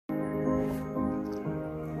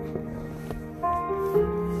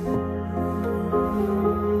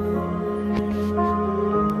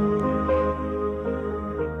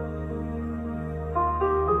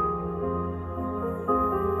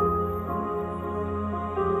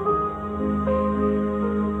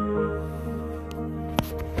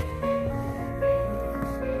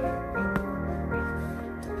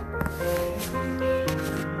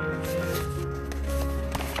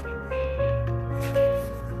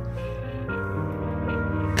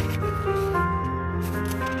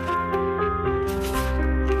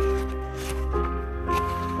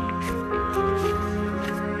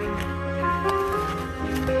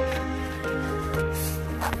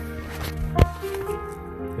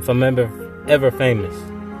If I'm ever famous,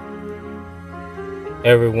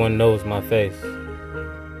 everyone knows my face,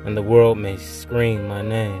 and the world may scream my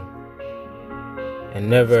name, and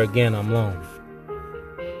never again I'm lone.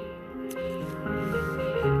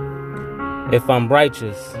 If I'm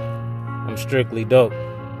righteous, I'm strictly dope.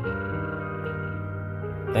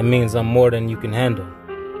 That means I'm more than you can handle.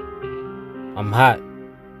 I'm hot,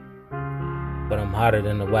 but I'm hotter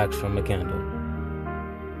than the wax from a candle.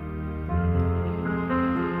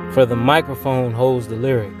 For the microphone holds the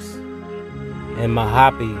lyrics, and my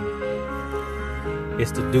hobby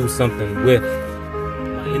is to do something with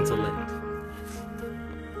my intellect.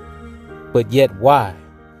 But yet why?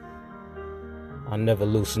 I'll never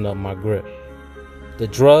loosen up my grip. The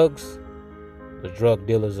drug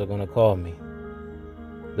dealers are gonna call me.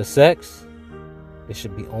 The sex, it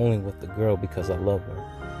should be only with the girl because I love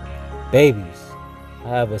her. Babies, I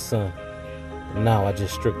have a son, but now I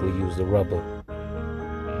just strictly use the rubber.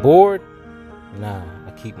 Bored? Nah,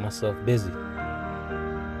 I keep myself busy.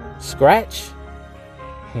 Scratch?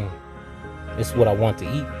 It's what I want to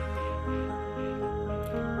eat.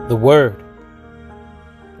 The word,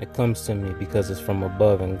 it comes to me because it's from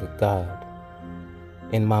above and God.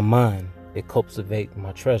 In my mind, it cultivates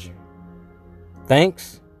my treasure.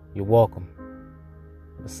 Thanks, you're welcome.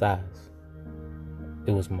 Besides,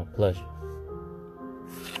 it was my pleasure.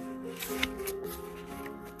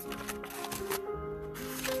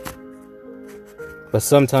 But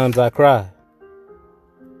sometimes I cry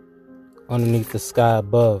underneath the sky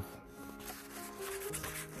above.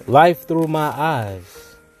 Life through my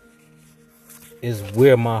eyes is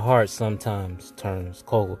where my heart sometimes turns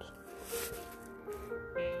cold.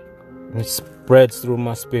 And it spreads through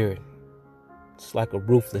my spirit. It's like a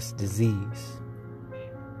ruthless disease.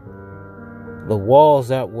 The walls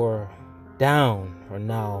that were down are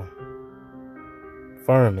now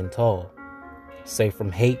firm and tall. Safe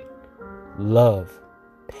from hate, love,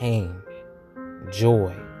 pain,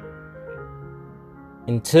 joy.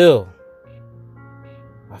 Until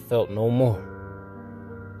I felt no more.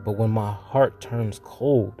 But when my heart turns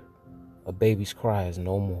cold, a baby's cry is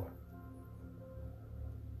no more.